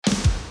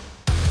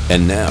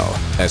And now,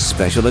 a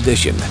special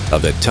edition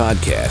of the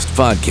Toddcast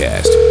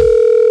podcast.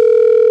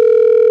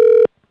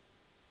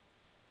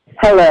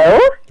 Hello?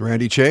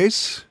 Randy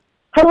Chase.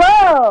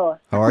 Hello.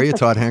 How are you?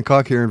 Todd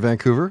Hancock here in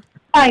Vancouver.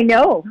 I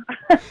know.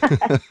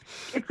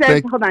 It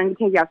says, hold on,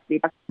 take you off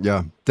speaker.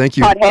 Yeah, thank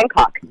you. Todd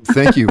Hancock.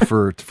 Thank you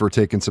for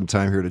taking some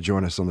time here to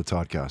join us on the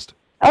Toddcast.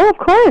 Oh, of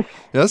course.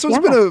 Yeah, this one's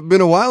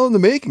been a while in the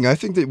making. I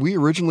think that we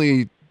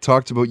originally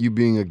talked about you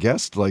being a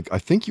guest. I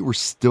think you were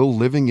still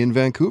living in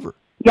Vancouver.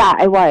 Yeah,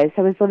 I was.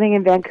 I was living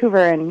in Vancouver,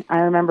 and I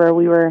remember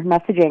we were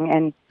messaging,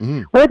 and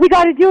we're like, we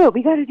got to do it.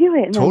 We got to do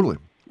it. And Totally.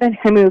 Then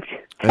I moved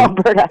to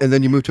Alberta. And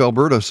then you moved to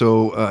Alberta.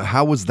 So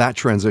how was that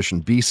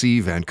transition?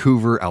 BC,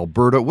 Vancouver,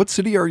 Alberta. What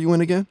city are you in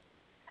again?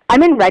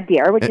 I'm in Red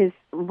Deer, which is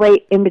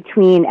right in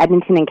between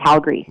Edmonton and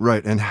Calgary.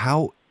 Right. And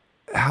how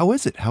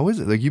is it? How is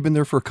it? You've been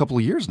there for a couple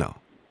of years now.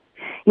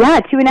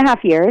 Yeah,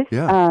 2.5 years.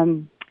 Yeah.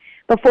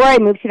 Before I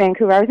moved to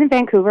Vancouver, I was in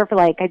Vancouver for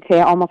I'd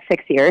say almost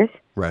 6 years.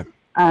 Right.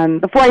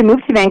 Before I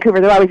moved to Vancouver,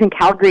 though, I was in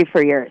Calgary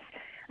for years.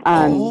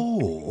 I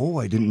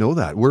didn't know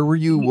that. Where were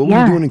you? What were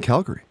you doing in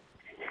Calgary?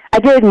 I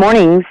did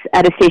mornings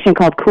at a station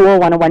called Cool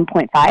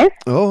 101.5.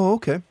 Oh,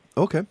 okay.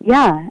 Okay.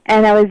 Yeah,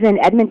 and I was in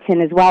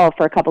Edmonton as well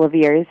for a couple of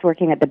years,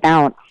 working at the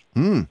Bounce,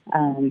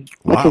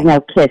 which is now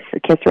Kiss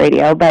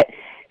Radio. But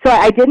so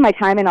I did my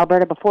time in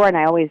Alberta before, and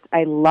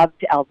I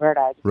loved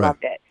Alberta. I just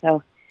loved it.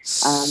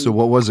 So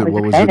what was it?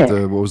 What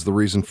was the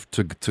reason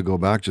to go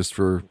back? Just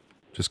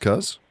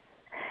cause?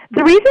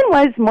 The reason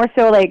was more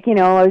so I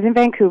was in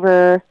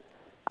Vancouver.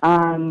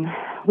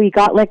 We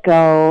got let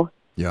go.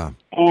 Yeah.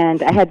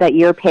 And I had that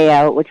year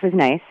payout, which was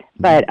nice.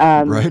 But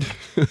right.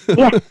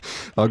 Yeah.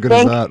 How good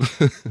is that?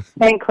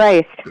 Thank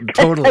Christ.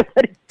 Totally.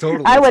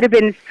 I would have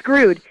been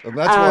screwed. And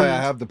that's why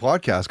I have the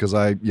podcast, because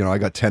I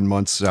got 10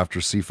 months after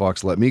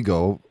CFOX let me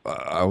go.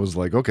 I was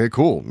like, okay,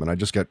 cool, and I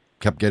just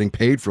kept getting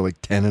paid for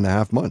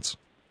 10.5 months.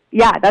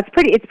 Yeah, it's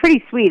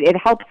pretty sweet. It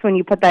helps when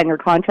you put that in your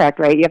contract,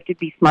 right? You have to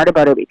be smart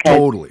about it because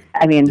totally.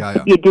 I mean,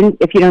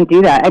 if you don't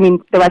do that, I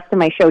mean, the rest of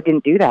my show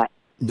didn't do that.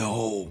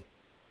 No.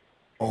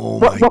 Oh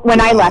my God.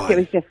 When I left, it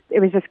was just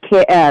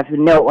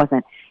no, it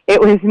wasn't. It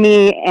was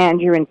me,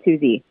 Andrew, and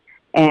Susie,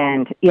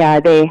 and they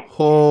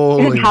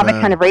didn't have a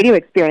ton of radio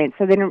experience,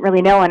 so they didn't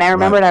really know. And I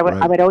remembered I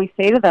would always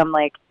say to them,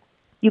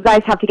 you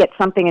guys have to get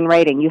something in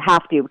writing. You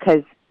have to,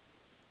 because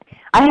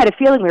I had a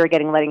feeling we were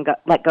getting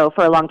let go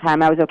for a long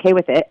time. I was okay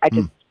with it. I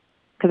just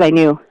because I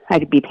knew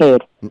I'd be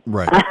paid.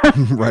 Right.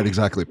 Right,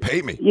 exactly.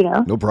 Pay me.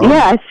 No problem.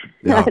 Yes.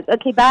 Yeah.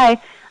 Okay, bye.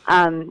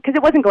 Because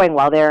it wasn't going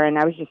well there, and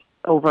I was just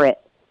over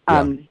it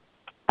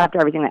after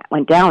everything that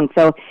went down.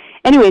 So,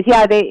 anyways,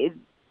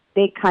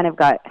 they kind of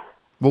got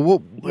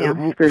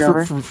screwed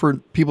over. For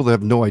people that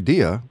have no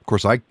idea, of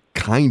course, I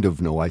kind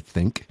of know, I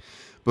think,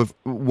 but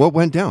what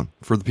went down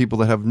for the people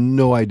that have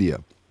no idea?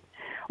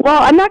 Well,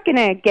 I'm not going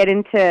to get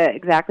into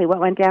exactly what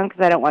went down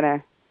because I don't want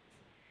to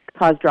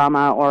cause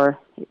drama or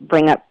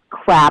bring up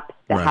crap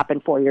that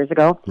happened 4 years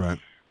ago. Right.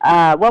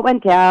 What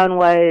went down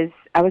was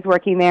I was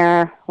working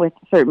there with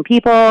certain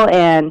people,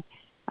 and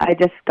I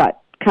just got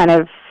kind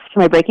of to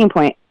my breaking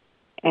point,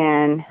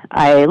 and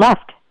I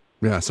left.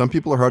 Yeah, some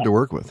people are hard to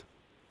work with.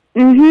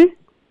 Mm-hmm.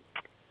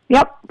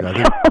 Yep.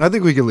 Yeah, I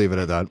think we can leave it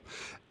at that.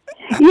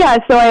 Yeah,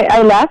 so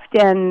I left,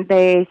 and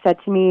they said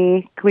to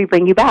me, "Can we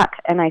bring you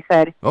back?" And I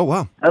said, "Oh,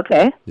 wow.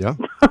 Okay." Yeah.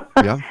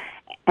 Yeah.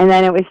 And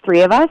then it was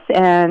 3 of us,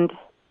 and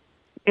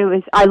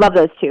I love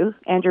those two.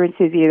 Andrew and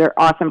Susie, they're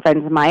awesome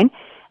friends of mine.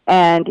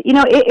 And,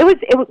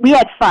 we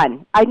had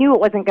fun. I knew it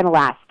wasn't going to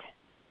last.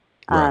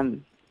 Right.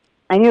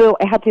 I knew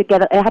it had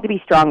to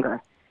be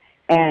stronger.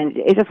 And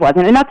it just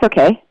wasn't, and that's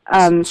okay.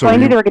 So I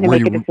knew they were going to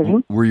make a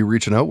decision. Were you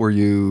reaching out? Were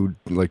you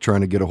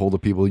trying to get a hold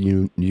of people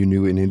you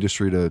knew in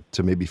industry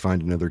to maybe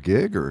find another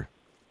gig, or?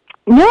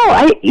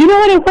 No, you know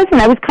what, it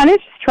wasn't. I was kind of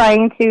just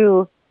trying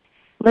to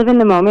live in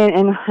the moment,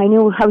 and I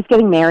knew I was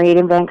getting married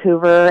in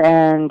Vancouver,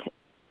 and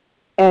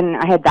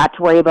I had that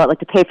to worry about,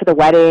 to pay for the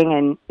wedding,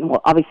 and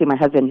well, obviously my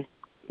husband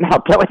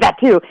helped out with that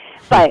too.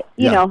 But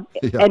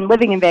and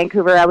living in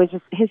Vancouver,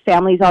 his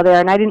family's all there,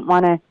 and I didn't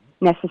want to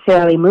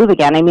necessarily move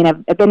again. I mean,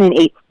 I've been in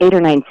 8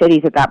 or 9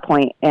 cities at that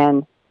point,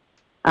 and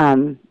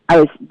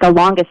the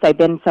longest I've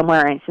been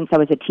somewhere since I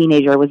was a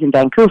teenager was in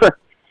Vancouver.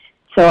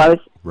 So I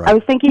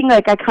was thinking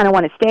I kind of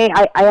want to stay.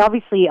 I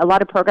obviously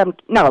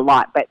not a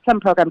lot, but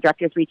some program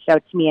directors reached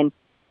out to me,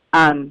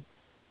 and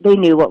they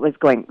knew what was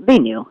going. They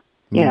knew,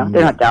 they're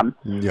not dumb.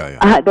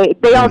 Yeah.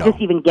 They all just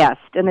even guessed,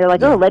 and they're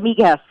like, "Oh, let me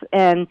guess,"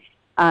 and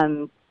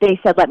they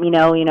said, "Let me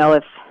know,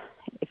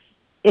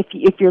 if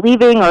you're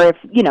leaving, or if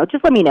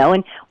just let me know."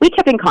 And we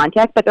kept in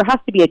contact, but there has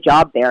to be a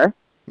job there.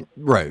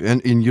 Right,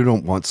 and you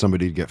don't want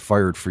somebody to get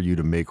fired for you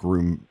to make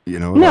room,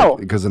 No,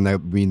 because then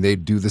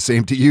they'd do the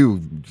same to you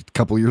a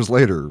couple years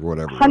later or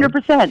whatever.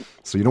 100%. Right?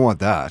 So you don't want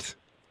that.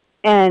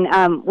 And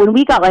when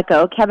we got let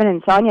go, Kevin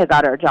and Sonia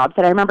got our jobs,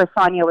 and I remember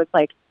Sonia was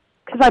like,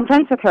 because I'm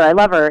friends with her, I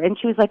love her, and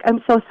she was like,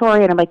 "I'm so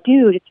sorry," and I'm like,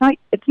 "Dude,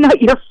 it's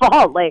not your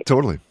fault."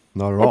 Totally,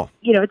 not at all.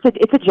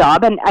 It's a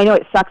job, and I know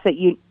it sucks that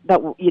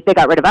they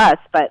got rid of us,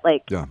 but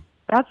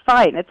that's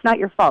fine. It's not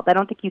your fault. I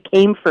don't think you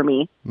came for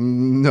me.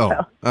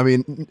 No. I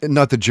mean,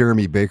 not that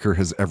Jeremy Baker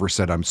has ever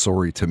said I'm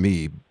sorry to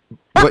me,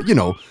 but you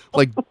know,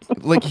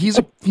 like he's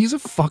a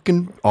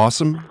fucking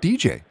awesome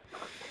DJ.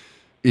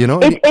 You know,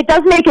 it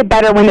does make it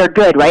better when they're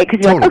good, right?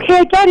 Because you're totally.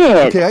 like, okay, I get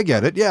it. Okay, I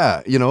get it.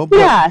 Yeah, you know. But,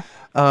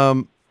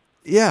 Yeah.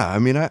 Yeah. I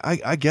mean,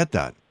 I get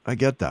that. I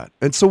get that.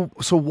 And so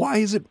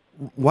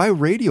why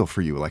radio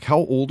for you? Like, how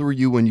old were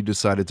you when you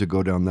decided to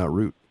go down that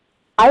route?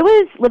 I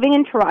was living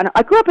in Toronto.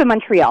 I grew up in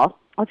Montreal.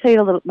 I'll tell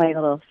you my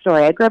little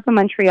story. I grew up in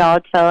Montreal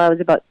till I was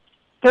about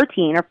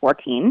 13 or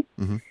 14.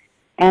 Mm-hmm.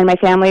 And my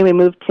family, we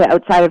moved to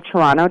outside of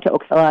Toronto to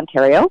Oakville,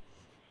 Ontario.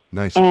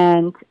 Nice.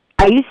 And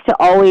I used to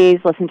always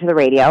listen to the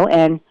radio,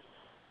 and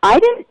I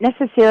didn't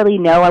necessarily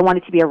know I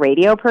wanted to be a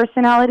radio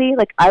personality.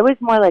 Like, I was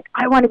more like,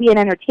 I want to be in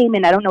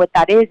entertainment. I don't know what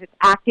that is. It's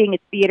acting,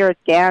 it's theater, it's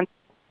dance.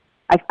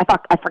 I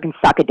fucking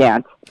suck at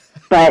dance.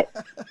 But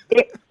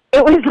it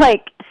was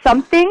like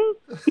something,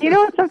 you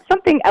know,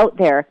 something out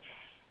there.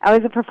 I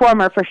was a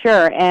performer for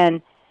sure.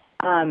 And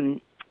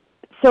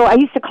so I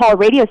used to call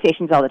radio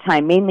stations all the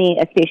time, mainly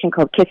a station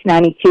called Kiss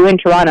 92 in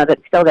Toronto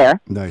that's still there.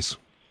 Nice.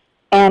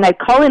 And I'd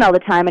call in all the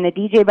time, and a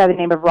DJ by the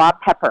name of Rob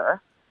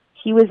Pepper,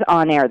 he was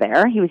on air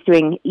there. He was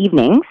doing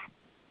evenings.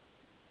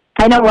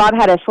 I know Rob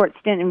had a short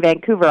stint in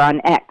Vancouver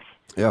on X.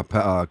 Yeah,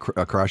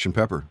 Crash and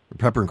Pepper.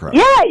 Pepper and Crash.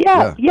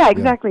 Yeah,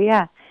 exactly,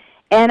 yeah.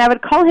 And I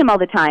would call him all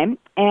the time,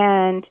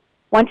 and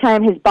one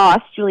time his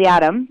boss, Julie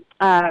Adam,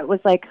 was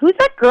like, who's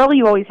that girl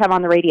you always have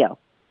on the radio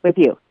with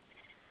you?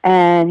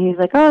 And he's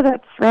like, oh,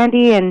 that's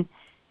Randy, and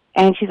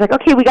she's like,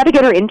 okay, we got to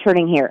get her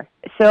interning here.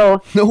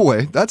 So No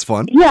way. That's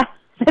fun. yeah,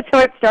 that's how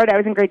it started. I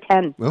was in grade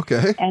 10.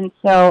 Okay. And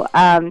so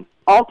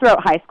all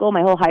throughout high school,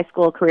 my whole high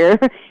school career,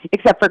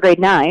 except for grade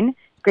 9,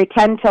 grade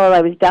 10 till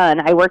I was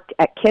done, I worked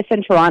at Kiss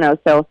in Toronto,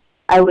 so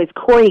I was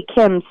Corey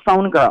Kim's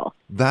phone girl.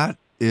 That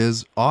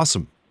is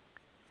awesome.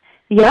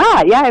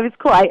 Yeah, it was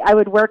cool. I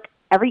would work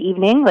every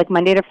evening, like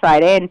Monday to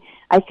Friday, and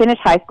I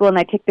finished high school, and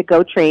I took the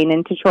GO train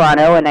into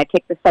Toronto, and I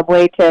take the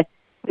subway to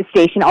the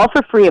station, all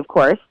for free, of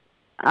course.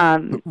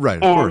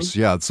 Right, of course.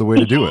 Yeah, it's the way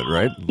to do it,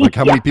 right? Like,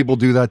 how many people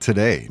do that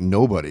today?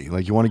 Nobody.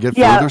 Like, you want to get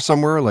further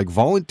somewhere? Like,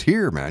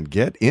 volunteer, man.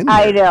 Get in there.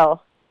 I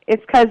know.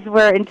 It's because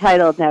we're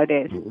entitled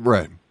nowadays.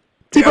 Right.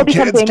 People Damn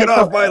become kids, famous get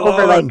off my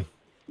over, lawn. like,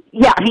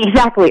 yeah,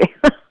 exactly.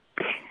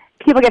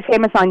 People get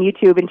famous on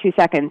YouTube in 2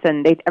 seconds,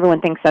 and everyone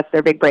thinks that's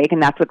their big break,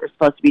 and that's what they're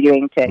supposed to be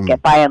doing to get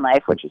by in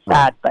life, which is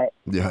sad. But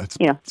yeah,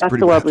 that's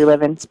the world we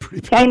live in. It's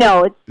pretty bad. I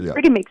know it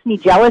freaking makes me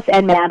jealous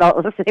and mad all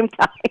at the same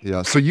time.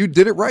 Yeah, so you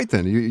did it right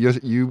then.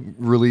 You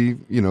really,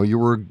 you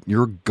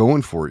were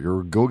going for it. You're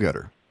a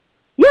go-getter.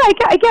 Yeah,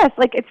 I guess.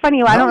 Like, it's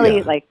funny. I don't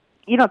really like.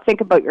 You don't think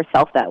about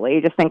yourself that way.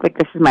 You just think like,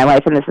 this is my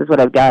life and this is what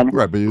I've done.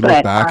 Right, but you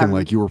look back and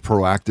like you were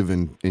proactive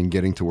in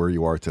getting to where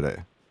you are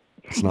today.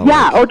 It's not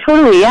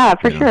totally. Yeah,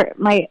 for sure.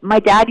 My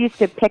dad used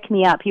to pick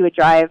me up. He would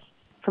drive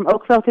from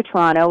Oakville to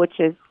Toronto, which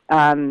is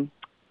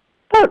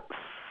about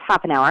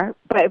half an hour.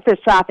 But if there's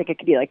traffic, it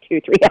could be like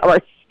 2-3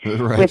 hours.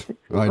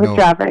 Right. With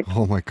traffic.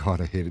 Oh my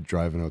God, I hated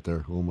driving out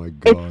there. Oh my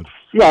God. It's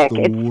sick.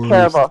 It's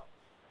terrible.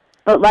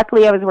 But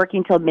luckily I was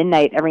working till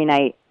midnight every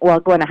night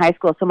while going to high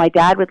school. So my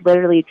dad would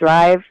literally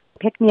drive,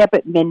 pick me up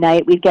at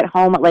midnight. We'd get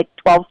home at like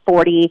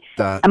 12:40.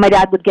 And my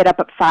dad would get up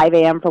at 5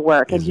 a.m. for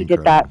work. And he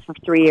did that for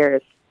 3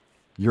 years.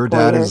 Your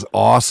dad is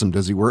awesome.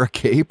 Does he wear a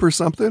cape or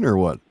something or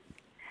what?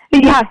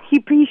 Yeah,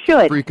 he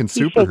should. Freaking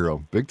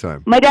superhero. Big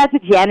time. My dad's a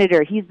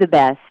janitor. He's the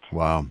best.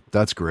 Wow.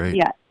 That's great.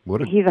 Yeah.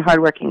 He's a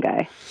hardworking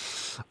guy.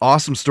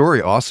 Awesome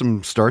story.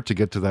 Awesome start to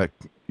get to that,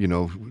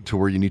 to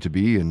where you need to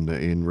be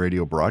in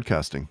radio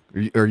broadcasting.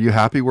 Are you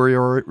happy where you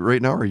are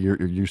right now, or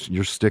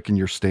you're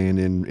staying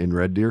in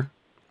Red Deer?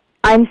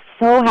 I'm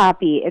so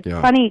happy. It's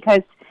funny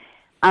because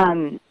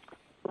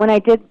when I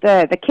did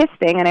the KISS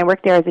thing and I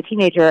worked there as a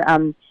teenager,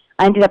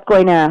 I ended up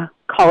going to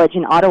college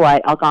in Ottawa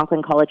at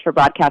Algonquin College for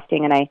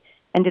broadcasting, and I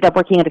ended up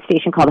working at a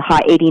station called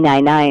Hot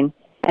 89.9,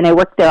 and I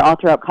worked there all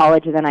throughout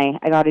college, and then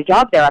I got a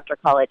job there after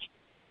college.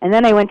 And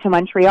then I went to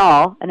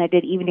Montreal, and I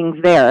did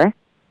evenings there.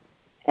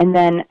 And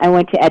then I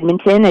went to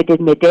Edmonton. I did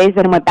middays.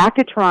 Then I went back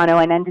to Toronto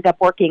and ended up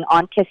working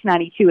on Kiss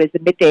 92 as the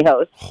midday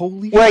host.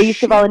 Holy where I used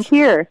to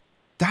volunteer.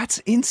 That's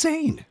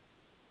insane.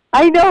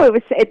 I know.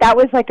 That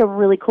was like a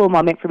really cool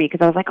moment for me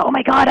because I was like, oh,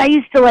 my God, I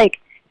used to like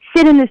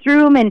sit in this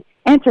room and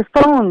answer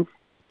phones.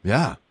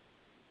 Yeah.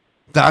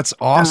 That's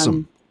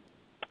awesome.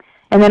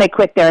 And then I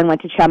quit there and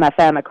went to Chum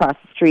FM across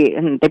the street,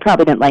 and they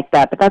probably didn't like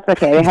that, but that's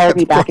okay. They hired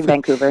me back in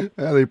Vancouver.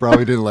 Yeah, they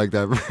probably didn't like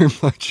that very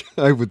much.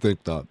 I would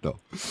think not, no.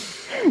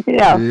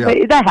 Yeah.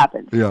 But that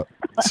happens. Yeah.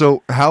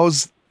 So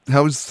how's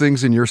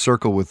things in your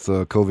circle with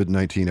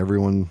COVID-19?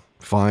 Everyone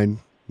fine?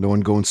 No one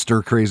going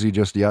stir crazy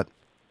just yet?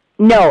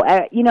 No.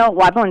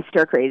 I've gone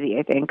stir crazy,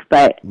 I think,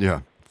 but...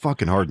 Yeah.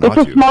 Fucking hard not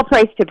to. It's a small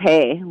price to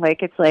pay.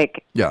 Like, it's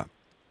like... Yeah.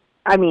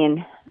 I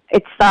mean,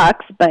 it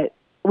sucks, but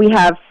we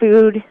have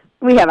food...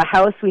 We have a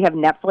house, we have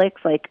Netflix,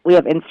 like we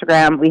have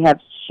Instagram, we have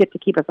shit to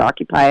keep us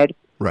occupied.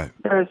 Right.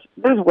 There's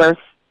worse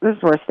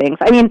things.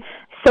 I mean,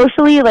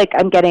 socially, like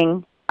I'm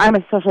getting I'm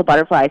a social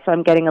butterfly, so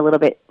I'm getting a little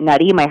bit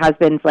nutty. My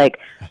husband's like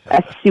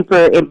a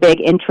super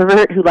big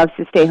introvert who loves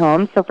to stay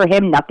home. So for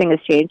him, nothing has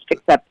changed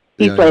except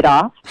he's laid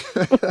off.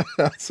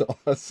 That's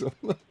awesome.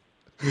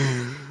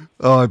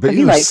 Oh, I bet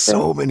you there's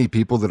so many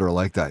people that are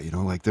like that. You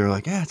know, like they're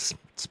like, yeah, it's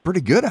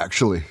pretty good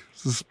actually.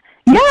 This is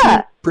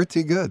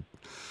pretty good.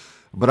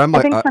 But I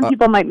think some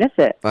people might miss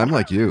it. I'm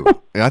like you.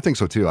 I think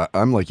so too.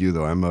 I'm like you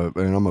though. I'm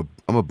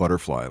a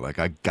butterfly. Like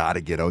I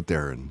gotta get out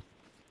there, and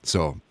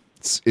so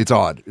it's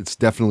odd. It's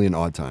definitely an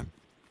odd time.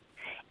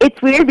 It's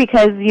weird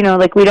because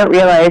like we don't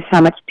realize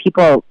how much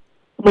people,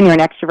 when you're an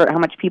extrovert, how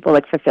much people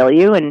like fulfill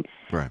you. And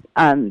right.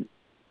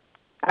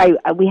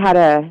 We had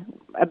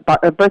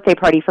a birthday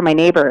party for my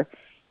neighbor.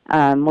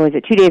 What was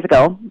it, 2 days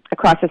ago?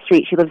 Across the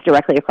street, she lives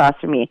directly across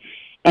from me,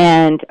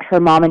 and her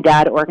mom and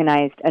dad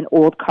organized an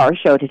old car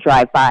show to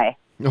drive by.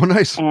 Oh,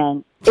 nice!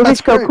 And it was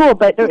so cool.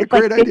 But there was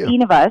like 15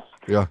 idea. of us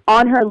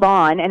on her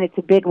lawn, and it's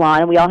a big lawn,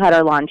 and we all had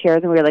our lawn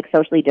chairs, and we were like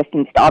socially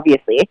distanced,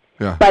 obviously.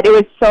 Yeah. But it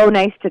was so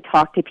nice to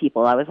talk to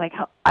people. I was like,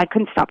 I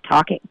couldn't stop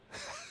talking.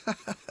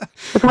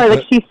 It's probably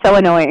like, she's so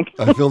annoying.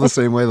 I feel the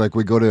same way. Like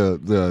we go to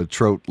the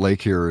Trout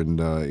Lake here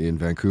in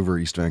Vancouver,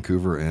 East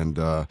Vancouver, and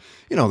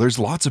there's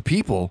lots of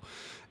people,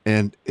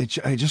 and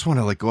I just want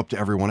to like go up to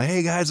everyone.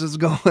 Hey guys, how's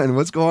it going?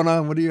 What's going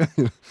on? What are you?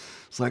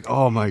 It's like,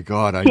 oh my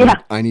God,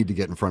 I need to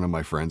get in front of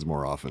my friends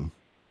more often.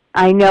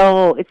 I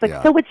know. It's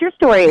like, So what's your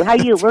story?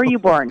 Where are you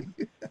born?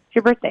 It's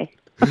your birthday.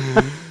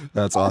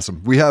 That's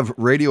awesome. We have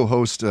radio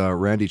host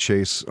Randy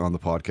Chase on the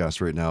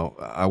podcast right now.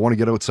 I want to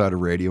get outside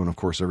of radio and, of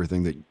course,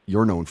 everything that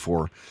you're known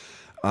for.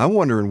 I'm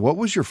wondering, what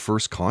was your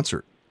first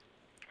concert?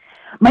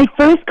 My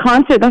first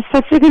concert? That's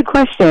such a good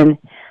question.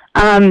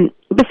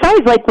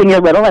 Besides, like, when you're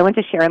little, I went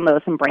to Sharon,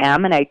 Lois, and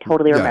Bram, and I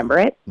totally remember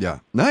it. Yeah,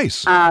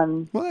 nice.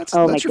 Well, that's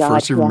your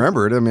first. You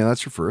remember it. I mean,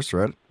 that's your first,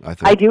 right? I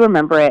think. I do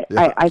remember it.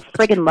 Yeah. I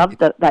friggin' loved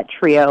that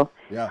trio.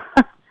 Yeah.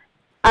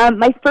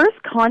 My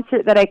first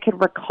concert that I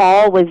could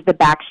recall was the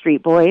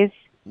Backstreet Boys.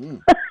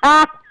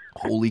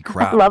 Holy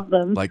crap. I love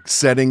them. Like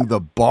setting the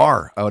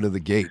bar out of the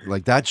gate.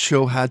 Like that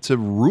show had to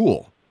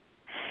rule.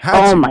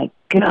 My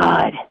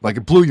God. Like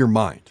it blew your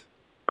mind.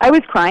 I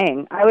was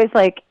crying. I was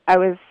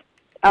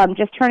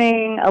just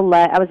turning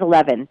 11. I was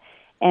 11.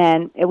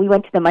 And we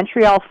went to the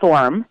Montreal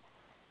Forum.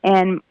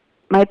 And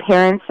my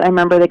parents, I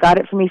remember they got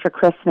it for me for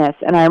Christmas.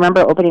 And I remember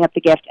opening up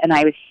the gift and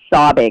I was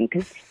sobbing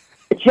because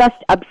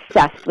just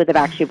obsessed with the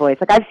Backstreet Boys.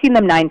 Like, I've seen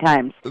them 9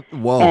 times.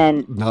 Whoa,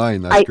 and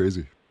 9, that's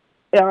crazy.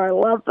 I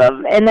love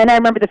them. And then I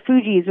remember the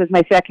Fugees was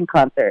my second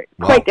concert.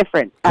 Wow. Quite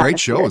different. Great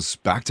shows,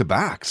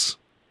 back-to-backs.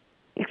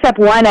 Except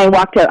one, I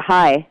walked out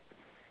high.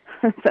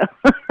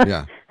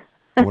 Yeah.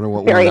 I wonder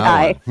what very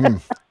high.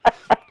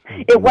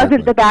 It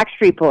wasn't the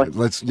Backstreet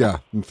Boys.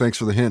 Thanks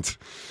for the hint.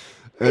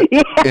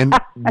 And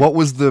what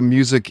was the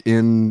music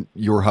in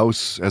your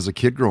house as a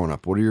kid growing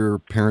up? What are your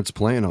parents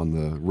playing on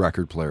the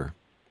record player?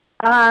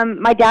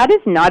 My dad is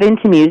not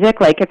into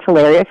music. Like, it's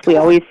hilarious. We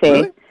always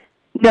say, really?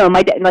 No,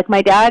 my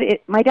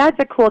dad's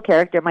a cool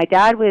character. My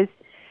dad was,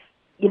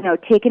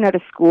 taken out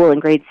of school in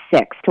grade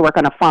 6 to work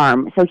on a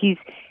farm. So he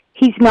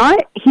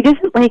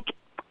doesn't like,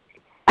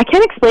 I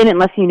can't explain it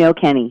unless you know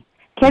Kenny.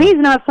 Kenny's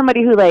not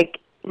somebody who like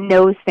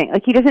knows things.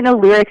 Like, he doesn't know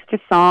lyrics to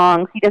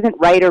songs. He doesn't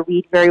write or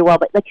read very well,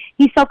 but like,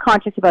 he's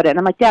self-conscious about it. And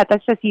I'm like, Dad,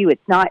 that's just you.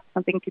 It's not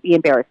something to be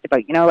embarrassed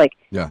about,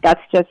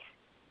 That's just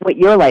what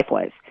your life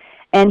was.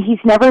 And he's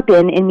never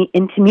been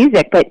into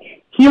music, but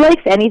he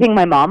likes anything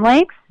my mom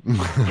likes.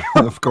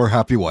 Of course,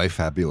 happy wife,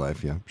 happy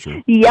life. Yeah,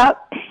 sure. Yep.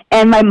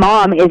 And my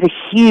mom is a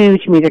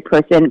huge music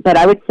person, but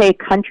I would say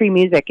country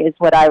music is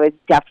what I was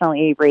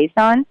definitely raised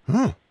on.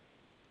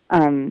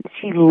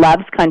 She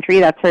loves country.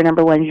 That's her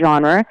number one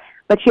genre.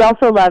 But she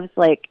also loves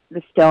like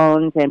the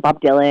Stones and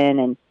Bob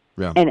Dylan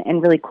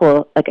and really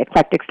cool, like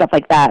eclectic stuff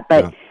like that.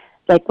 But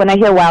like when I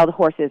hear Wild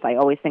Horses, I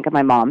always think of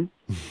my mom.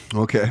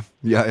 Okay.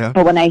 Yeah.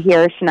 But when I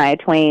hear Shania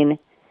Twain,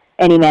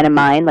 Any Man of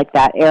Mine, like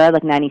that era,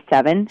 like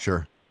 97.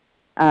 Sure.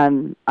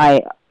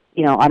 I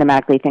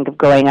automatically think of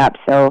growing up.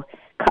 So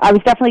I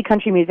was definitely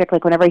country music.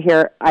 Like whenever I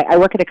hear, I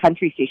work at a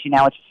country station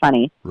now, which is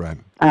funny. Right.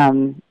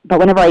 But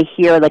whenever I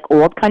hear like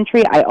old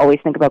country, I always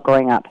think about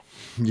growing up.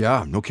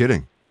 Yeah, no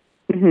kidding.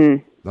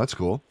 Mm-hmm. That's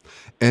cool.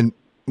 And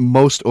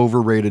most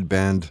overrated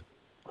band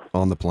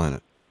on the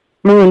planet?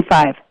 Maroon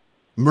 5.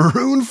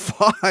 Maroon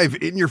 5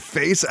 in your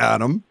face,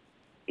 Adam.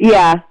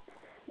 Yeah.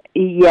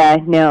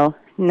 No,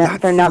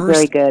 they're not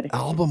very good.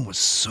 Album was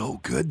so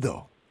good,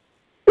 though.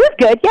 It was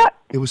good, yeah.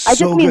 It was I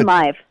so just mean good.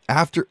 live.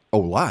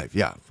 Live,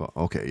 yeah.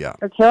 Okay, yeah.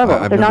 They're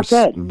terrible. They're not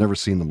good. I've never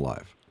seen them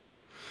live.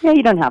 Yeah,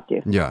 you don't have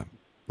to. Yeah.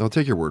 I'll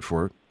take your word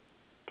for it.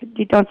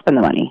 You don't spend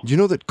the money. Do you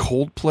know that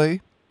Coldplay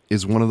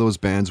is one of those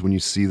bands when you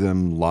see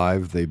them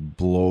live, they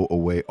blow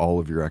away all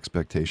of your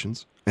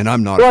expectations? And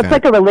I'm not a fan. It's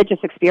like a religious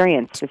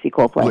experience to see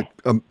Coldplay.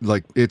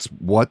 Like it's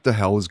what the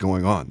hell is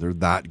going on? They're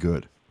that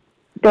good.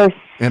 They're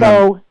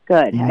so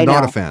good. I'm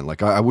not a fan.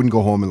 Like I wouldn't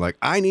go home and like,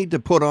 I need to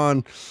put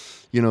on,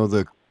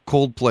 the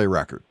Coldplay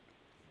record.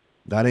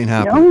 That ain't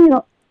happening.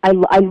 I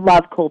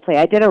love Coldplay.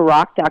 I did a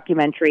rock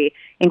documentary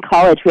in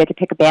college. We had to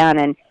pick a band,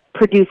 and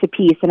produce a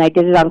piece, and I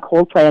did it on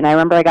Coldplay, and I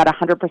remember I got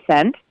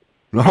 100%.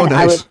 Oh,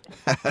 nice.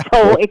 I was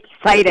so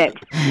excited.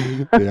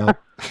 Yeah.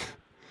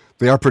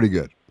 They are pretty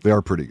good.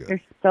 They're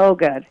so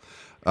good.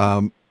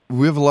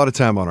 We have a lot of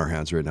time on our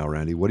hands right now,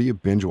 Randy. What are you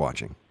binge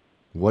watching?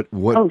 What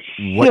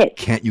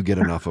can't you get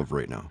enough of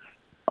right now?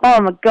 Oh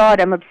my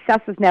God, I'm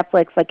obsessed with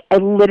Netflix. Like, I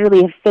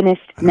literally have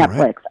finished Netflix.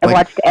 Right. I've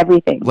watched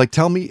everything. Like,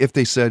 tell me if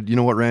they said, you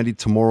know what, Randy,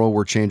 tomorrow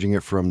we're changing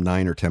it from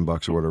 $9 or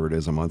 $10 or whatever it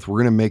is a month. We're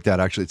going to make that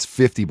actually, it's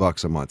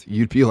 $50 a month.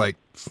 You'd be like,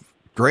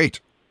 great.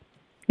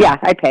 Yeah,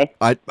 I'd pay.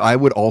 I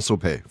would also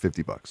pay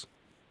 $50.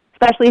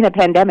 Especially in a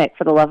pandemic,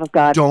 for the love of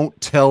God.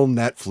 Don't tell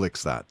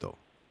Netflix that, though.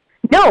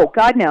 No,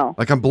 God, no.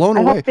 Like, I'm blown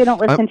I away. hope they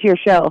don't listen to your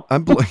show.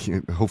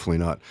 Hopefully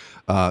not.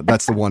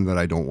 That's the one that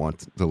I don't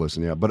want to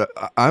listen. Yeah, but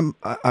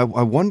I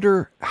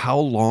wonder how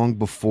long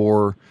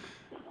before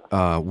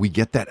we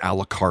get that a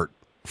la carte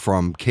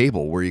from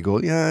cable, where you go,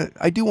 yeah,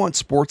 I do want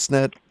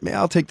Sportsnet.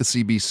 I'll take the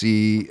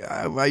CBC.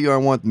 I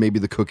want maybe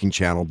the cooking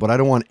channel, but I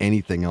don't want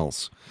anything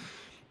else.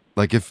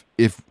 Like if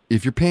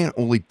you're paying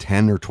only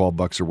 $10 or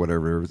 $12 or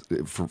whatever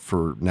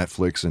for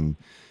Netflix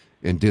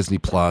and Disney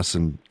Plus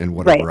and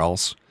whatever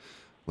else.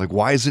 Like,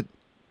 why is it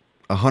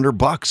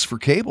 $100 for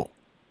cable?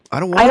 I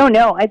don't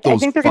know. I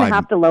think they're going to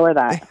have to lower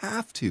that. They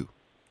have to.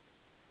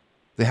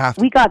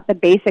 We got the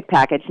basic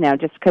package now,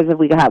 just because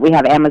we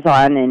have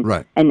Amazon and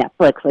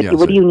Netflix. Like,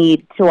 what do you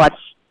need to watch?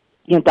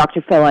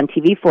 Dr. Phil on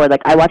TV for?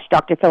 Like, I watch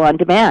Dr. Phil on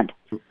demand.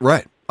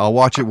 Right. I'll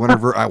watch it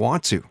whenever I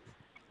want to.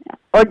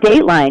 Or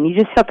Dateline. You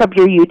just hook up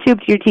your YouTube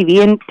to your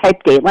TV and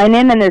type Dateline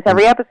in, and there's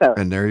every episode.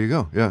 And there you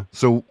go. Yeah.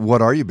 So,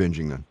 what are you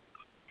binging then?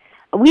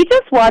 We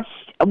just watched.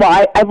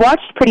 Well, I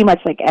watched pretty much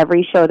like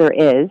every show there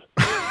is.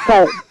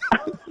 So,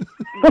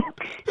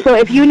 so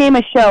if you name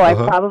a show, I've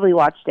probably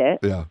watched it.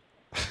 Yeah.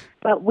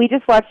 But we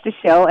just watched a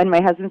show, and my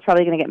husband's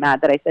probably going to get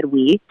mad that I said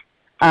we.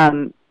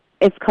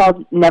 It's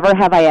called Never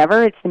Have I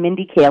Ever. It's the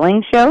Mindy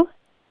Kaling show.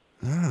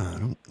 I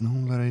don't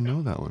know that I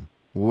know that one.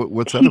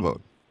 What's that about?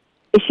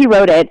 She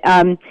wrote it.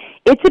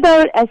 It's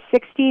about a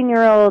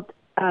 16-year-old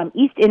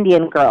East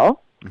Indian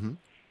girl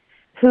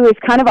who is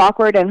kind of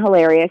awkward and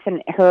hilarious,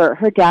 and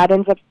her dad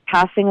ends up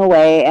passing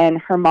away,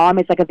 and her mom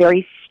is like a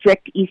very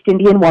strict East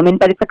Indian woman,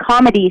 but it's a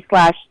comedy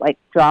 / like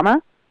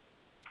drama.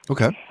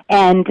 Okay.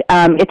 And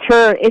it's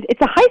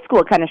a high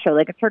school kind of show.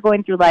 Like, it's her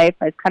going through life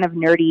as kind of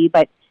nerdy,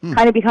 but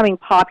kind of becoming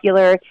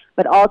popular,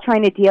 but all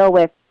trying to deal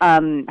with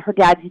her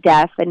dad's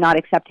death and not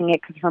accepting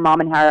it because her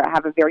mom and her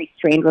have a very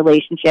strained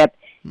relationship.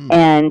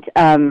 And,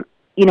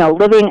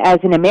 living as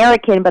an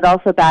American, but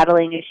also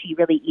battling, is she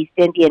really East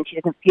Indian? She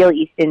doesn't feel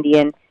East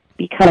Indian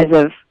because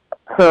of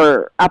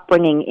her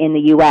upbringing in the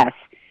U.S.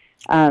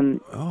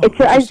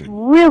 It's a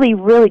really,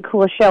 really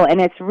cool show, and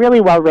it's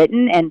really well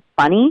written and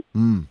funny.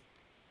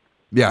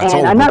 Yeah,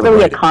 and I'm not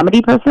really a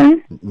comedy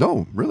person.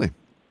 No, really.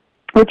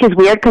 Which is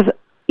weird because,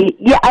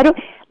 I don't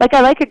like.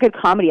 I like a good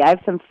comedy. I have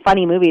some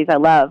funny movies I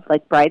love.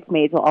 Like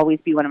Bridesmaids will always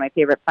be one of my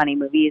favorite funny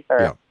movies.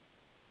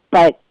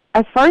 But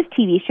as far as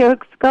TV shows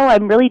go,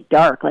 I'm really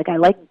dark. Like, I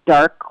like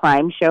dark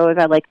crime shows.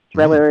 I like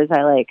thrillers.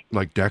 I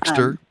like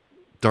Dexter.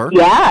 Dark.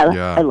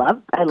 Yeah, I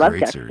love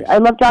Dexter. Series. I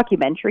love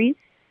documentaries.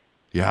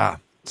 Yeah,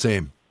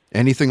 same.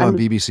 Anything on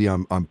BBC,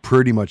 I'm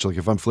pretty much like,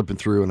 if I'm flipping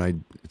through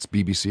and it's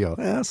BBC,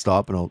 I'll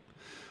stop and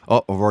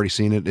I've already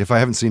seen it. If I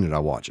haven't seen it,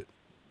 I'll watch it.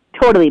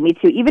 Totally, me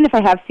too. Even if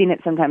I have seen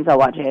it, sometimes I'll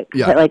watch it.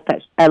 Yeah. I like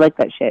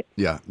that shit.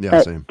 Yeah,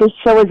 but same. This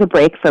show is a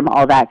break from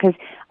all that, because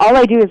all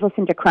I do is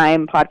listen to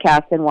crime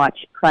podcasts and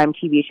watch crime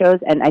TV shows,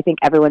 and I think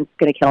everyone's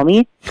going to kill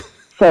me.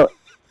 So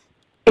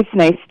it's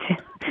nice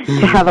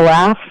to have a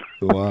laugh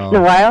once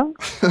in a while.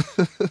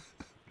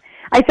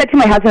 I said to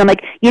my husband, I'm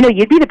like,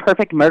 you'd be the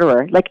perfect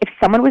murderer. Like, if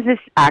someone was this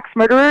axe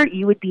murderer,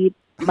 you would be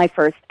my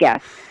first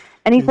guess.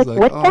 And he's like,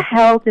 what the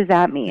hell does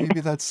that mean? Maybe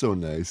that's so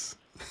nice.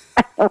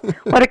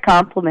 What a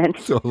compliment.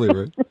 Totally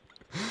right.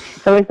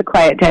 It's always the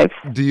quiet types.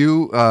 Do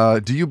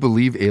you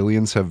believe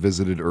aliens have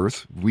visited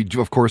Earth?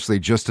 Of course, they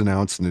just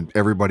announced, and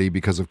everybody,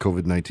 because of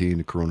COVID-19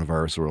 and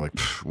coronavirus, were like,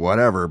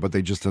 whatever. But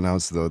they just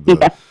announced the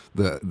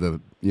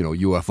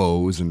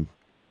UFOs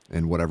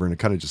and whatever, and it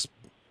kind of just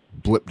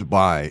blipped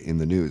by in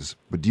the news.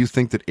 But do you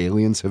think that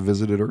aliens have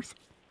visited Earth?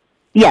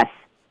 Yes.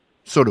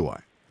 So do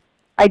I.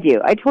 I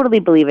do. I totally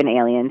believe in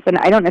aliens, and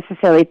I don't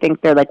necessarily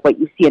think they're like what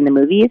you see in the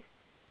movies.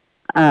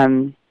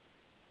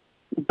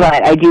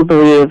 But I do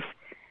believe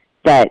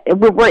that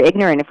we're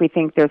ignorant if we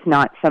think there's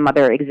not some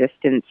other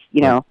existence,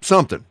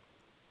 Something.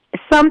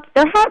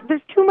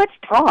 There's too much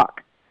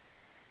talk.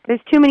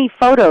 There's too many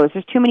photos.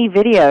 There's too many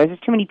videos. There's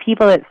too many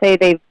people that say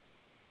they've,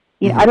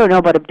 I don't know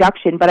about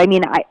abduction, but I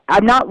mean,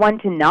 I'm not one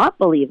to not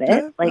believe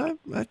it.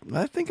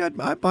 I think I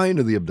buy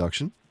into the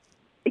abduction.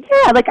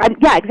 Yeah,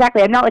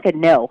 exactly. I'm not like a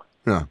no.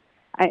 Yeah.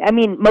 I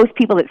mean, most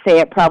people that say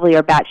it probably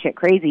are batshit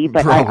crazy,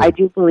 but I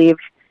do believe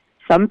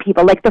some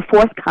people, like The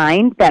Fourth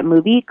Kind, that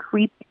movie,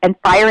 Creep and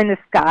Fire in the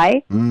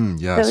Sky.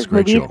 Yes, those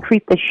movies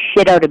creep the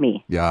shit out of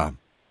me. Yeah.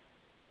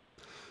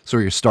 So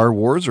are you Star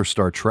Wars or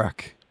Star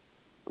Trek?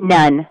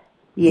 None.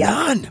 Yeah.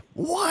 None?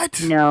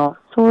 What? No.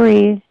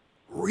 Sorry.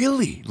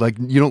 Really? Like,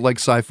 you don't like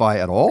sci-fi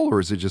at all, or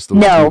is it just those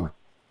No. two?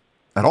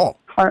 at all.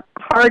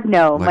 Hard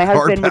no. Like my hard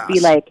husband would be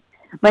pass. like,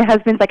 my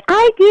husband's like,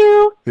 I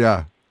do.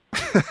 Yeah.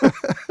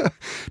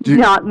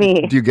 Not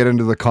me. Do you get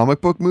into the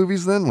comic book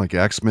movies then? Like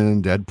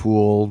X-Men,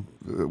 Deadpool,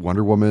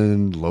 Wonder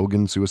Woman,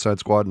 Logan, Suicide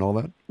Squad, and all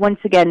that? Once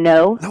again,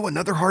 no. No,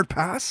 another hard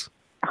pass?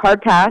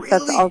 Hard pass.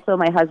 That's Really? also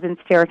my husband's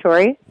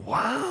territory.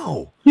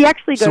 Wow. He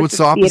actually goes So to it's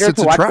the theater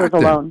opposites to watch attract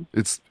those then. alone.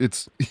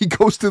 It's he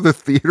goes to the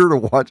theater to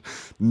watch.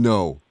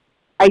 No.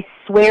 I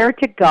swear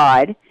to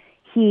God,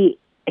 he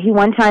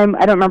one time,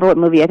 I don't remember what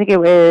movie. I think it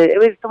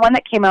was the one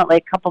that came out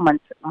like a couple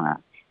months,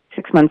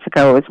 6 months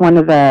ago. It was one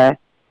of the,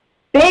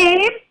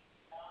 babe,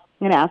 I'm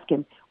going to ask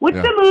him, what's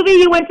Yeah. the movie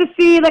you went to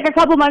see like a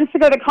couple months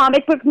ago, the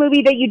comic book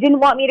movie that you didn't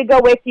want me to go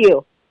with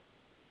you?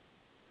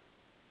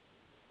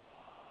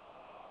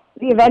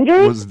 The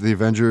Avengers? Was the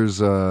Avengers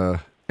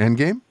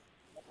Endgame?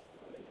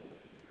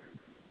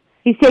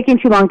 He's taking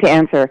too long to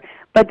answer,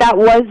 but that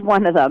was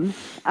one of them.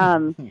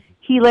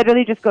 He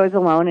literally just goes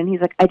alone, and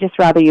he's like, I'd just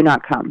rather you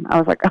not come. I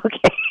was like,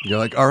 okay. You're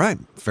like, all right,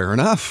 fair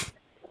enough.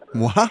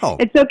 Wow.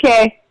 It's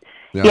okay.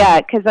 Yeah.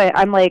 Yeah, because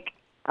I'm like,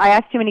 I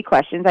ask too many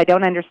questions. I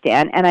don't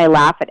understand, and I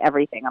laugh at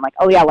everything. I'm like,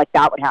 oh, yeah, like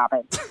that would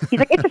happen. He's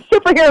like, it's a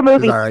superhero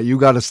movie. All right, you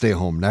got to stay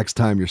home. Next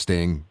time you're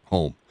staying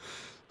home.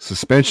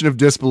 Suspension of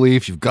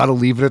disbelief. You've got to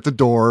leave it at the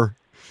door.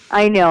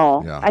 I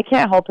know. Yeah. I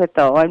can't help it,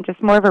 though. I'm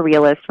just more of a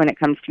realist when it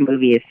comes to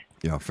movies.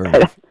 Yeah, fair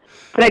enough.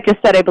 But I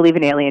just said I believe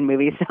in alien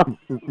movies, so.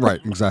 Right,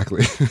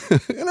 exactly.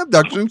 And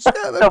abductions.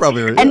 Yeah, that's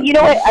probably right. And you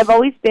know what? I've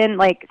always been,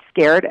 like,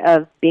 scared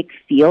of big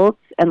fields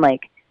and,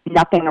 like,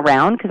 nothing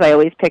around because I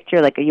always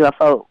picture, like, a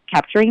UFO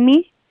capturing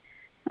me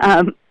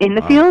in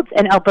the fields.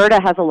 And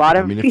Alberta has a lot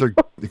of I mean, fields.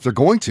 if they're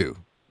going to,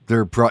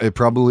 it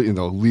probably,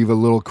 leave a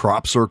little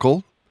crop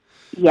circle.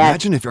 Yes.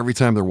 Imagine if every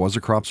time there was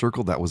a crop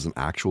circle, that was an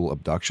actual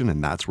abduction,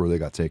 and that's where they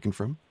got taken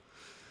from.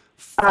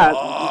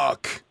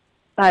 Fuck.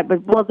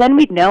 But, well, then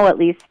we'd know at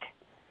least,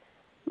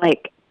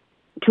 like,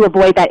 to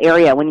avoid that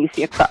area when you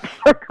see a crop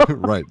circle.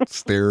 Right,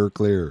 steer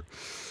clear.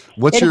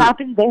 It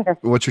happens there.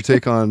 What's your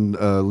take on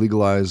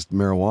legalized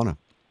marijuana?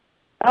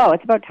 Oh,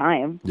 it's about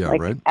time. Yeah,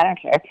 like, right? I don't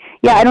care.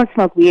 Yeah, I don't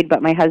smoke weed,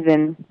 but my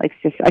husband likes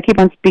to. I keep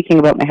on speaking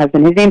about my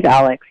husband. His name's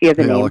Alex. He has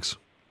a Hey, name. Alex.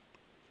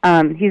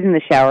 He's in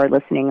the shower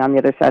listening on the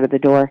other side of the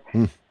door.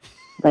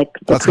 Like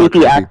the That's not creepy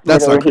creepy. axe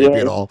That's not murderer he creepy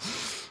is. at all.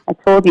 I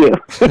told you,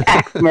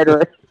 axe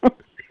murderer.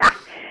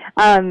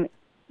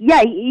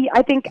 Yeah,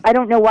 I think, I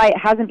don't know why it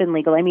hasn't been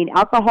legal. I mean,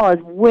 alcohol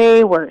is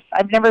way worse.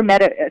 I've never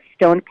met a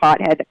stoned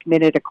pothead that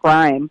committed a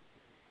crime.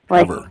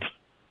 Ever.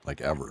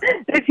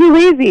 They're too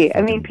lazy.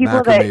 I mean,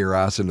 people macrame that... your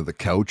ass into the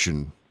couch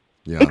and,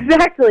 yeah.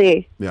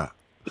 Exactly. Yeah.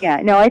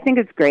 Yeah, no, I think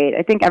it's great.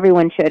 I think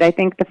everyone should. I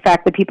think the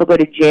fact that people go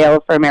to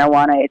jail for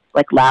marijuana, it's,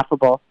 like,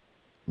 laughable.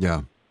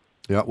 Yeah.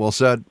 Yeah, well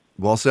said.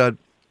 Well said.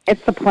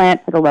 It's the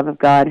plant, for the love of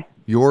God.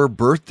 Your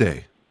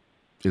birthday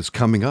is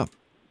coming up.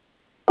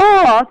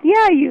 Oh,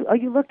 yeah, you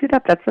looked it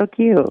up. That's so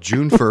cute.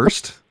 June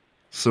 1st.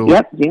 So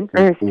Yep, June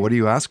 1st. What are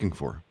you asking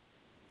for?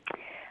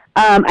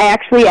 I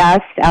actually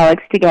asked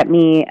Alex to get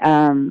me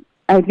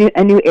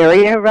a new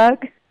area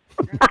rug.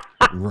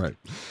 Right.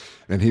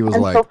 And he was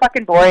I'm like, so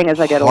fucking boring as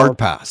I get hard old.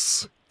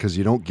 pass, because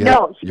you don't get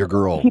your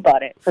girl he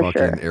bought it, for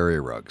fucking sure.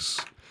 area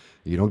rugs.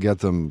 You don't get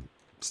them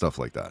stuff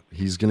like that.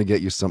 He's going to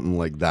get you something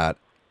like that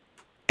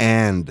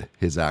and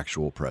his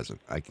actual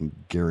present. I can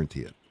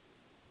guarantee it.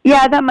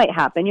 Yeah, that might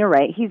happen. You're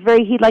right. He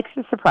likes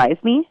to surprise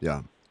me.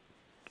 Yeah.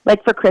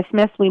 Like for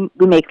Christmas, we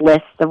make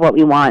lists of what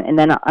we want, and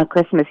then on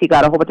Christmas he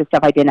got a whole bunch of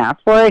stuff I didn't ask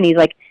for, and he's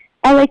like,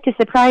 I like to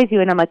surprise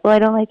you, and I'm like, well, I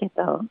don't like it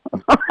though.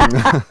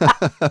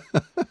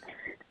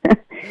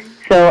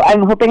 So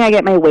I'm hoping I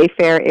get my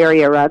Wayfair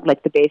area rug,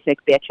 like the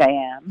basic bitch I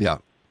am. Yeah.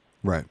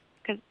 Right.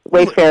 Because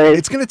Wayfair is...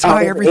 It's going to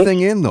tie everything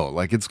in, though.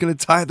 Like, it's going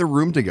to tie the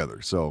room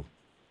together, so...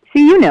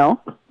 See, you know.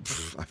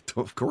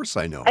 Of course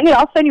I know.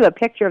 I'll send you a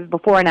picture of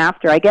before and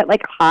after. I get,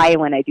 like, high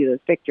when I do those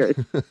pictures.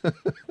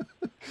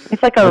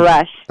 It's like a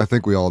rush. I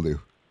think we all do.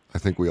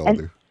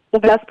 The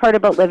best part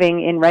about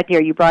living in Red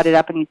Deer, you brought it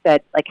up and you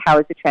said, like, how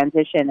is the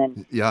transition?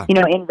 And, yeah. You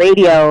know, in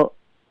radio,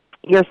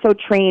 you're so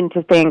trained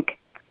to think,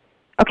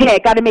 okay, I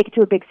got to make it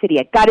to a big city.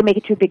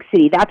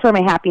 That's where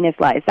my happiness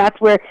lies. That's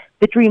where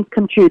the dreams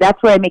come true.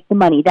 That's where I make the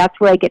money. That's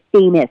where I get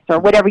famous, or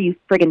whatever you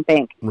friggin'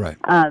 think. Right.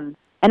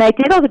 And I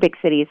did all the big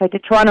cities. I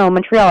did Toronto,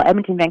 Montreal,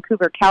 Edmonton,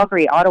 Vancouver,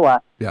 Calgary, Ottawa.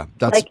 Yeah,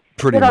 that's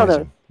pretty did all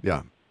amazing. those.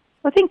 Yeah.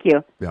 Well, thank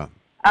you. Yeah.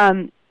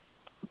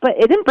 But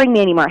it didn't bring me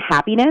any more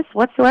happiness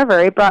whatsoever.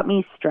 It brought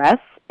me stress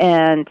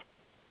and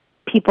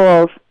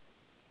people's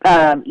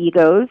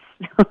egos,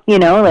 you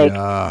know, like...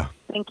 Yeah.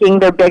 Thinking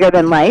they're bigger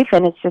than life,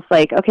 and it's just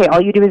like, okay,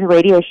 all you do is a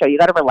radio show. You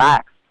got to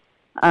relax.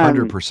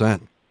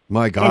 100%.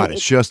 My God,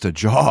 it's just a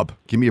job.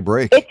 Give me a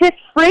break. It's a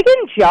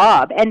friggin'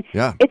 job, and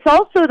it's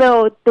also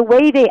though the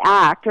way they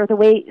act, or the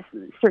way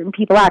certain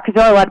people act, because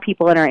there are a lot of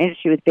people in our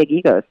industry with big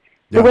egos.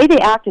 The way they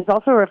act is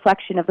also a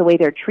reflection of the way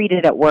they're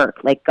treated at work,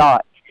 like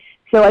gods.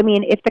 So, I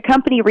mean, if the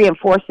company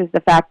reinforces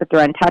the fact that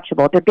they're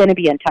untouchable, they're going to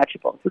be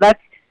untouchable. So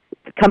that's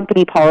the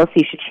company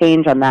policy should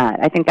change on that.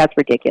 I think that's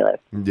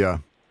ridiculous. Yeah.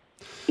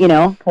 You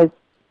know, because.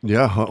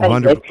 Yeah,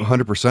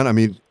 100%. I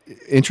mean,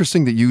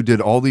 interesting that you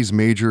did all these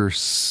major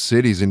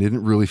cities and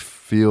didn't really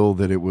feel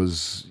that it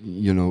was,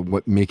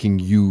 what making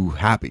you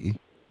happy.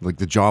 Like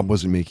the job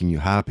wasn't making you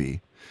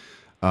happy.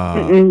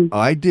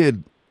 I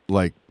did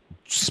like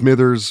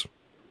Smithers,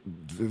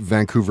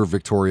 Vancouver,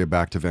 Victoria,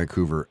 back to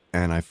Vancouver,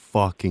 and I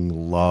fucking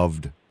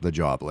loved the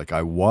job. Like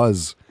I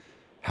was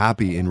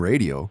happy in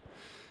radio.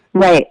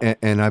 Right.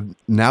 And I've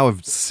now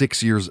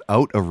 6 years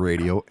out of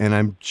radio, and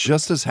I'm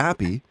just as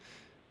happy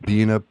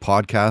being a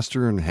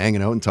podcaster and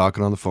hanging out and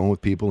talking on the phone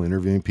with people,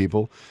 interviewing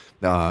people.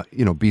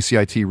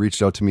 BCIT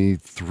reached out to me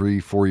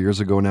 3-4 years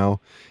ago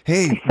now.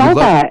 Hey,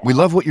 we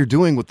love what you're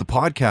doing with the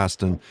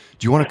podcast, and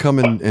do you want to come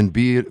and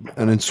be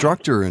an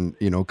instructor and,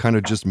 kind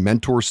of just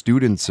mentor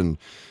students and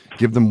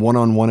give them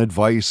one-on-one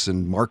advice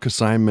and mark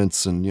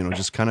assignments and,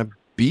 just kind of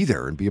be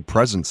there and be a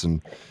presence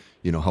and,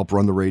 help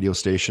run the radio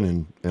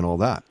station and all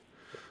that.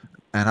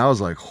 And I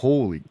was like,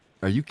 holy,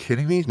 are you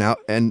kidding me now?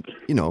 And,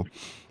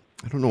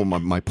 I don't know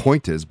what my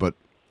point is, but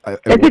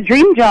it's a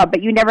dream job,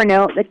 but you never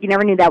know that you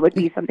never knew that would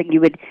be something you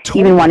would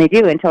even want to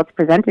do until it's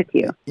presented to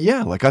you.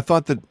 Yeah. Like I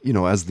thought that,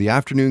 as the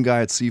afternoon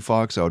guy at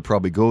CFOX, I would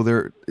probably go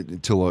there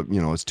until, I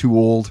was too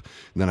old.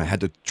 And then I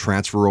had to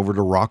transfer over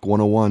to Rock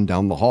 101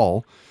 down the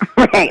hall,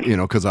 right.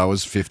 Cause I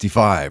was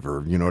 55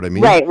 or, you know what I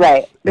mean?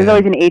 Right. There's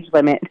always an age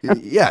limit.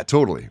 Yeah,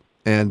 totally.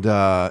 And,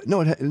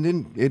 no, it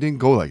didn't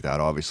go like that,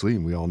 obviously.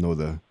 And we all know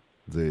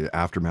the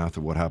aftermath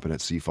of what happened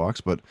at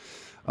CFOX, but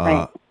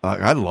right.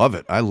 I love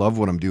it. I love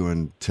what I'm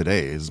doing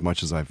today as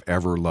much as I've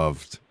ever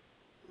loved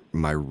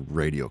my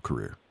radio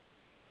career.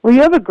 Well,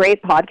 you have a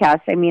great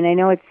podcast. I mean, I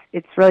know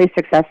it's really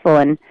successful,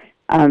 and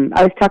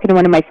I was talking to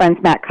one of my friends,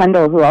 Matt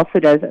Kundle, who also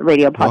does a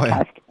radio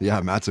podcast. Oh,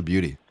 yeah, Matt's a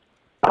beauty.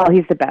 Oh,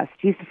 he's the best.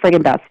 He's the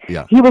friggin' best.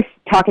 Yeah. He was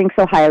talking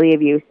so highly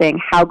of you, saying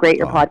how great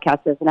your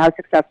podcast is and how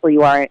successful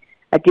you are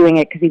at doing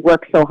it because he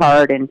works so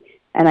hard, and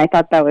I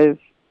thought that was,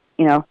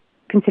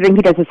 considering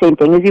he does the same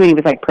thing as you, and he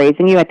was like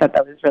praising you, I thought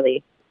that was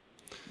really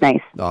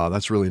nice. Oh,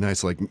 that's really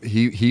nice. Like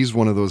he's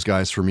one of those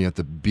guys for me at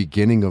the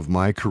beginning of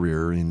my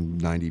career in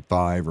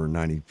 95 or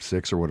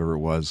 96 or whatever it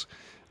was.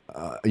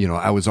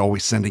 I was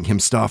always sending him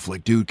stuff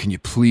like, dude, can you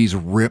please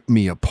rip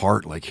me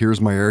apart? Like,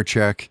 here's my air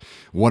check.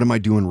 What am I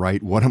doing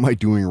right? What am I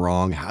doing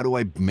wrong? How do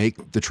I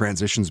make the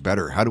transitions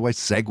better? How do I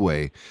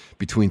segue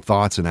between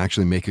thoughts and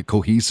actually make it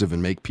cohesive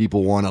and make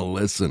people want to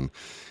listen?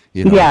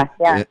 Yeah.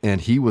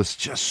 And he was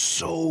just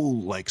so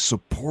like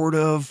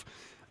supportive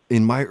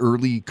in my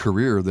early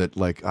career that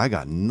like I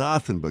got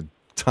nothing but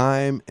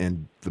time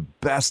and the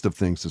best of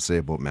things to say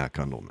about Matt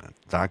Kundle, man.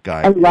 That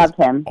guy, I love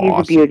him. Awesome.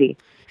 He's a beauty.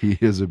 He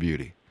is a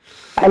beauty.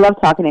 I love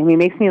talking to him. He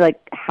makes me like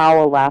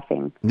howl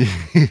laughing.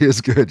 He is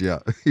good. Yeah,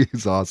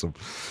 he's awesome.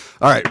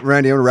 All right,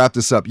 Randy, I'm gonna wrap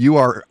this up. You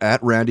are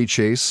at Randy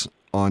Chase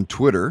on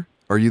Twitter.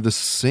 Are you the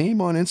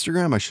same on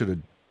Instagram? I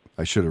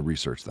should have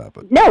researched that,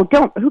 but no,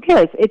 don't. Who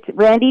cares? It's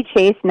Randy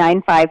Chase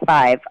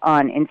 955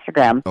 on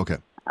Instagram. Okay.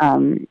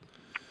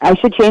 I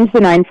should change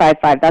the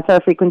 955. That's our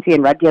frequency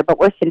in Red Deer, but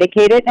we're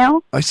syndicated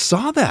now. I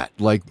saw that.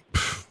 Like,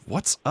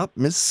 what's up,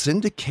 Miss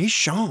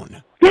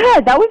Syndication? Yeah,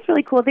 that was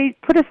really cool. They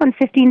put us on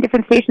 15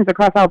 different stations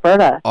across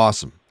Alberta.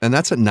 Awesome. And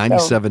that's at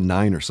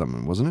 97.9 or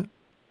something, wasn't it?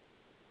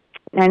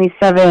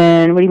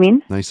 97. What do you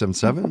mean?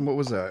 97.7? What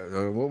was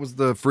that? What was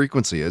the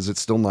frequency? Is it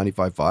still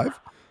 95.5?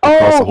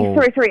 Oh,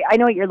 sorry. I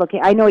know what you're looking.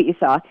 I know what you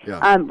saw.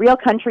 Yeah. Real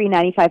Country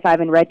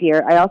 95.5 in Red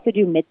Deer. I also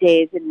do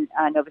middays in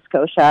Nova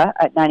Scotia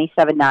at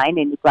 97.9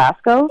 in New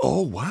Glasgow.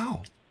 Oh,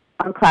 wow.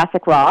 On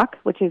Classic Rock,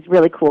 which is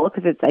really cool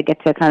because I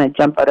get to kind of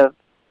jump out of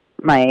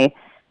my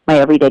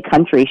everyday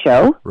country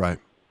show. Right.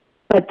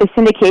 But the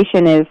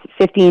syndication is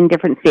 15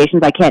 different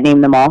stations. I can't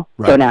name them all.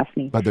 Right. Don't ask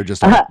me. But they're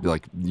just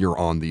like you're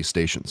on these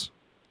stations.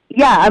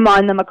 Yeah, I'm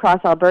on them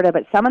across Alberta,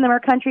 but some of them are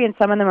country and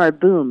some of them are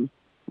boom,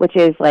 which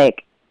is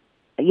like,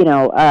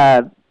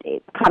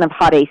 kind of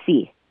hot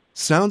AC.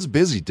 Sounds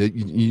busy. Do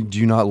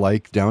you not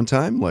like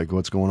downtime? Like,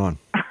 what's going on?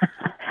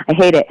 I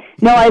hate it.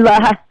 No, I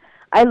love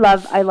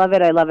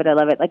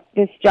it. Like,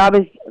 this job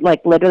is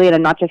like literally, and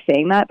I'm not just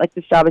saying that. Like,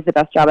 this job is the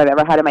best job I've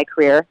ever had in my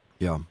career.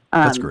 Yeah,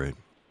 that's great.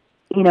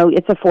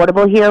 It's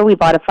affordable here. We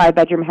bought a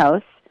 5-bedroom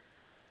house.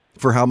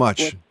 For how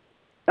much?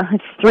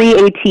 It's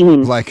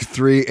 $318. Like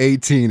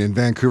 $318 in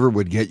Vancouver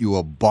would get you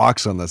a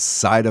box on the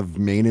side of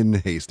Main and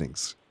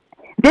Hastings.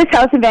 This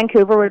house in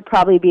Vancouver would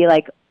probably be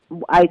like,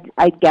 I'm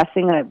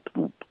guessing a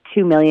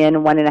 $2 million,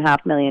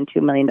 $1.5 million,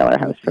 $2 million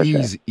house for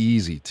sure.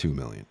 Easy $2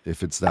 million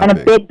if it's that and big.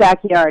 And a big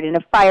backyard and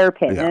a fire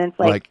pit, yeah. And it's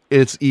like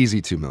it's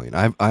easy $2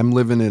 million. I'm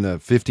living in a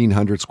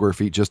 1,500 square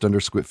feet, just under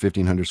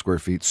 1,500 square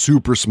feet,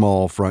 super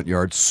small front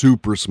yard,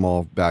 super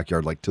small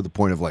backyard, like to the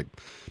point of like,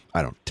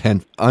 I don't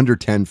know, under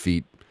 10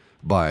 feet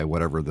by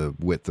whatever the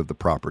width of the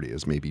property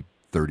is, maybe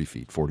 30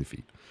 feet, 40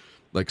 feet,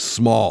 like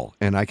small,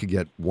 and I could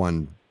get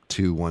 1,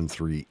 2, 1,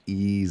 3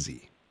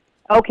 easy.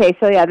 Okay,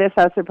 so yeah, this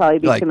house would probably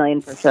be like $2 million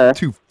for sure.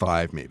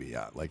 2.5 maybe,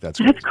 yeah. Like that's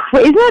crazy.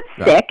 Isn't that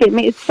sick?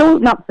 It's so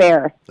not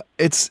fair.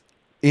 It's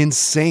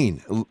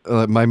Insane.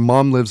 My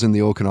mom lives in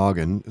the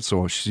Okanagan,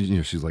 so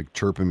she's like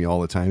chirping me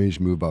all the time. You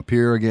should move up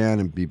here again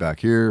and be back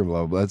here.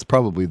 Blah, blah. That's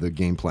probably the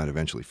game plan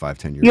eventually,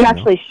 5-10 years. You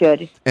actually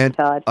should. And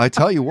Todd. I'll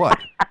tell you what,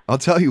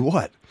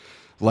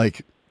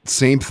 like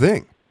same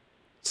thing.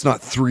 It's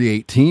not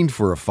 $318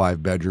 for a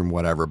 5-bedroom,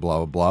 whatever, blah,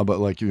 blah, blah. But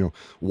like,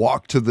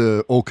 walk to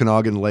the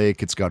Okanagan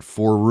Lake. It's got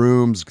 4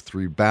 rooms,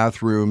 3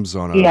 bathrooms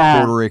on a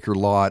quarter-acre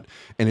lot,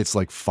 and it's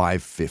like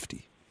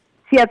 $550.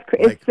 Yeah,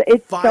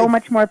 it's so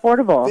much more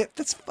affordable.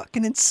 That's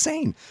fucking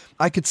insane.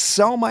 I could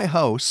sell my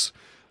house,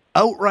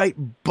 outright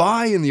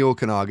buy in the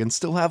Okanagan,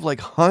 still have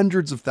like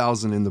hundreds of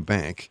thousands in the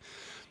bank.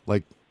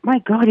 Like, my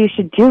God, you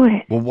should do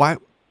it. Well, why?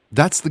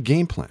 That's the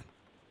game plan.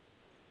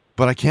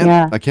 But I can't.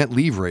 Yeah. I can't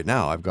leave right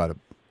now. I've got a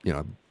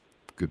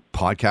good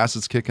podcast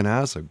that's kicking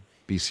ass. A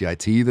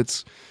BCIT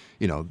that's,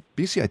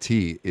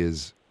 BCIT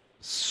is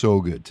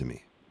so good to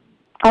me.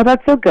 Oh,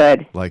 that's so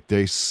good. Like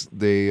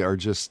they are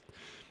just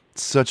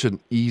such an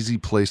easy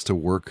place to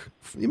work.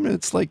 I mean,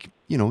 it's like,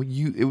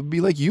 it would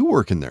be like you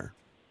working there.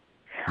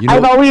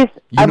 I've always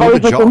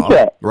looked into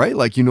it. Right?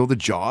 Like, the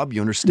job,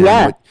 you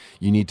understand what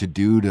you need to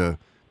do to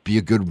be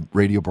a good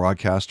radio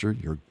broadcaster.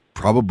 You're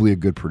probably a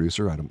good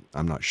producer.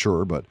 I'm not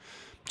sure, but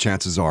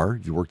chances are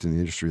you worked in the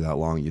industry that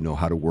long, you know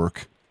how to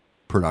work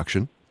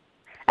production.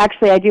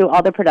 Actually, I do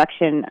all the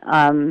production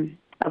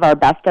of our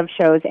best of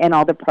shows and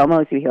all the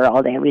promos you hear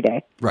all day, every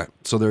day. Right.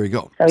 So there you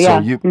go. So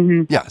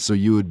yeah. So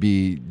you would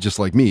be just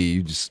like me.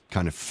 You just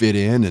kind of fit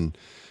in, and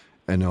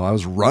I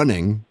was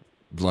running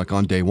like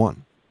on day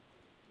one.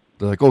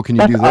 They're like, "Oh, can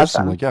you do this?"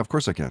 Awesome. I'm like, "Yeah, of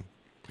course I can."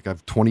 Like, I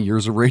have 20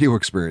 years of radio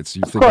experience.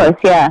 Of course,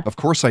 yeah. Of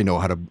course I know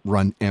how to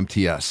run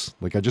MTS.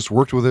 Like, I just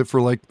worked with it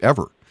for like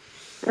ever.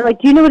 They're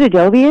like, "Do you know what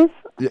Adobe is?"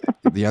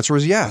 The answer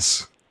is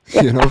yes.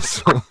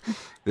 So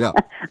yeah.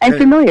 I'm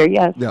familiar,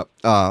 yes. Yeah.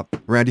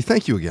 Randy,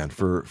 thank you again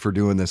for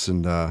doing this,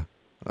 and I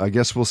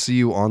guess we'll see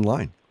you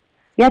online.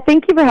 Yeah,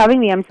 thank you for having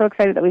me. I'm so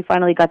excited that we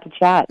finally got to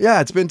chat.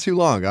 Yeah, it's been too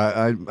long.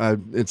 I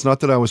it's not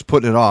that I was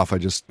putting it off. I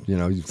just,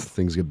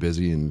 things get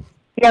busy and...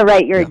 Yeah,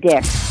 right. You're a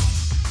dick.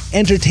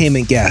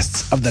 Entertainment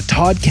guests of the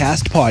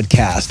Toddcast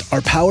podcast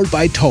are powered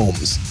by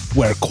Tomes,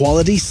 where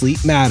quality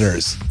sleep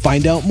matters.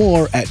 Find out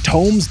more at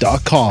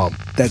tomes.com.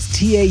 That's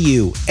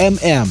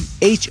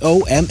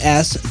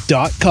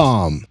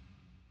TAUMMHOMS.com.